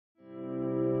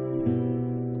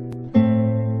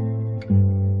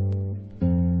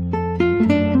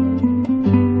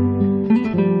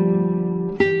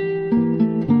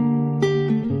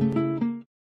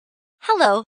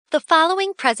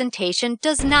following presentation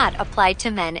does not apply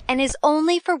to men and is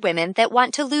only for women that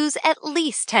want to lose at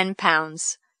least 10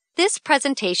 pounds. This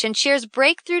presentation shares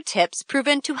breakthrough tips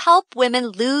proven to help women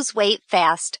lose weight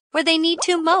fast, where they need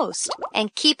to most,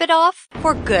 and keep it off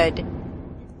for good.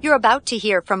 You're about to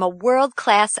hear from a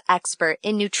world-class expert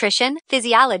in nutrition,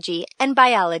 physiology, and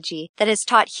biology that has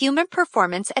taught human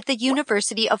performance at the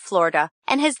University of Florida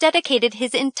and has dedicated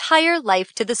his entire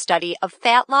life to the study of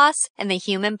fat loss and the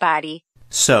human body.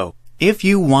 So, if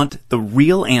you want the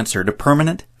real answer to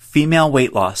permanent female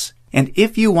weight loss, and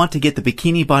if you want to get the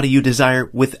bikini body you desire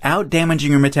without damaging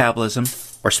your metabolism,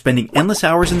 or spending endless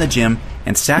hours in the gym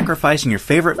and sacrificing your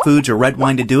favorite foods or red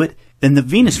wine to do it, then the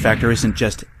Venus Factor isn't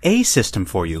just a system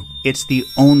for you, it's the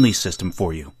only system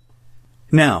for you.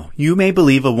 Now, you may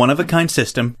believe a one-of-a-kind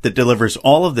system that delivers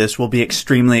all of this will be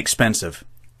extremely expensive.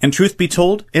 And truth be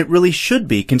told, it really should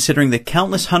be, considering the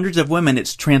countless hundreds of women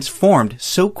it's transformed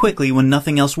so quickly when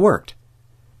nothing else worked.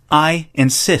 I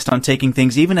insist on taking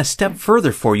things even a step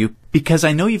further for you because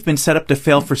I know you've been set up to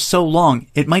fail for so long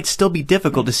it might still be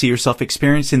difficult to see yourself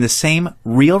experiencing the same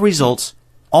real results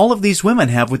all of these women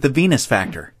have with the Venus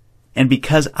Factor. And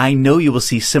because I know you will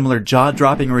see similar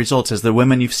jaw-dropping results as the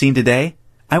women you've seen today,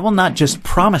 I will not just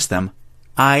promise them,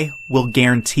 I will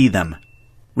guarantee them.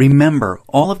 Remember,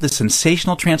 all of the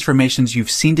sensational transformations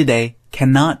you've seen today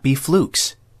cannot be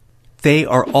flukes. They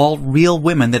are all real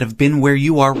women that have been where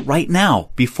you are right now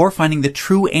before finding the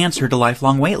true answer to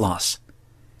lifelong weight loss.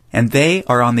 And they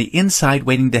are on the inside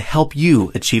waiting to help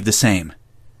you achieve the same.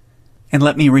 And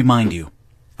let me remind you,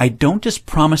 I don't just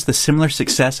promise the similar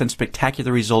success and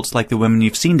spectacular results like the women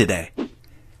you've seen today.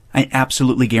 I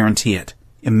absolutely guarantee it.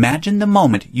 Imagine the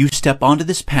moment you step onto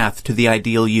this path to the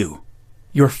ideal you.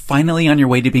 You're finally on your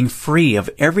way to being free of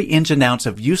every inch and ounce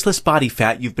of useless body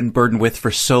fat you've been burdened with for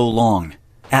so long.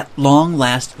 At long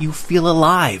last, you feel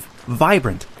alive,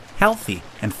 vibrant, healthy,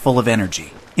 and full of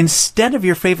energy. Instead of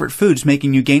your favorite foods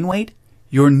making you gain weight,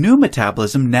 your new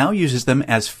metabolism now uses them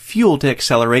as fuel to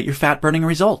accelerate your fat-burning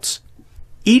results.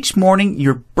 Each morning,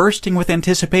 you're bursting with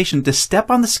anticipation to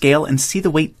step on the scale and see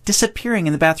the weight disappearing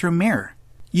in the bathroom mirror.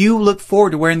 You look forward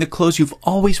to wearing the clothes you've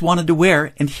always wanted to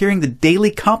wear and hearing the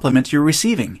daily compliments you're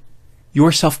receiving.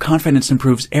 Your self-confidence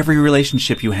improves every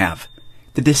relationship you have,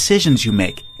 the decisions you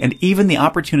make, and even the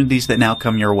opportunities that now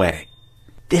come your way.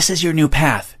 This is your new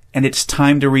path, and it's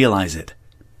time to realize it.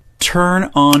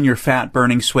 Turn on your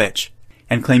fat-burning switch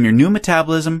and claim your new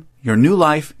metabolism, your new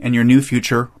life, and your new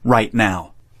future right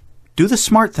now. Do the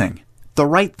smart thing, the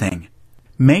right thing.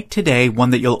 Make today one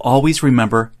that you'll always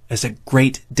remember as a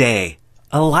great day,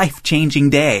 a life-changing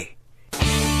day.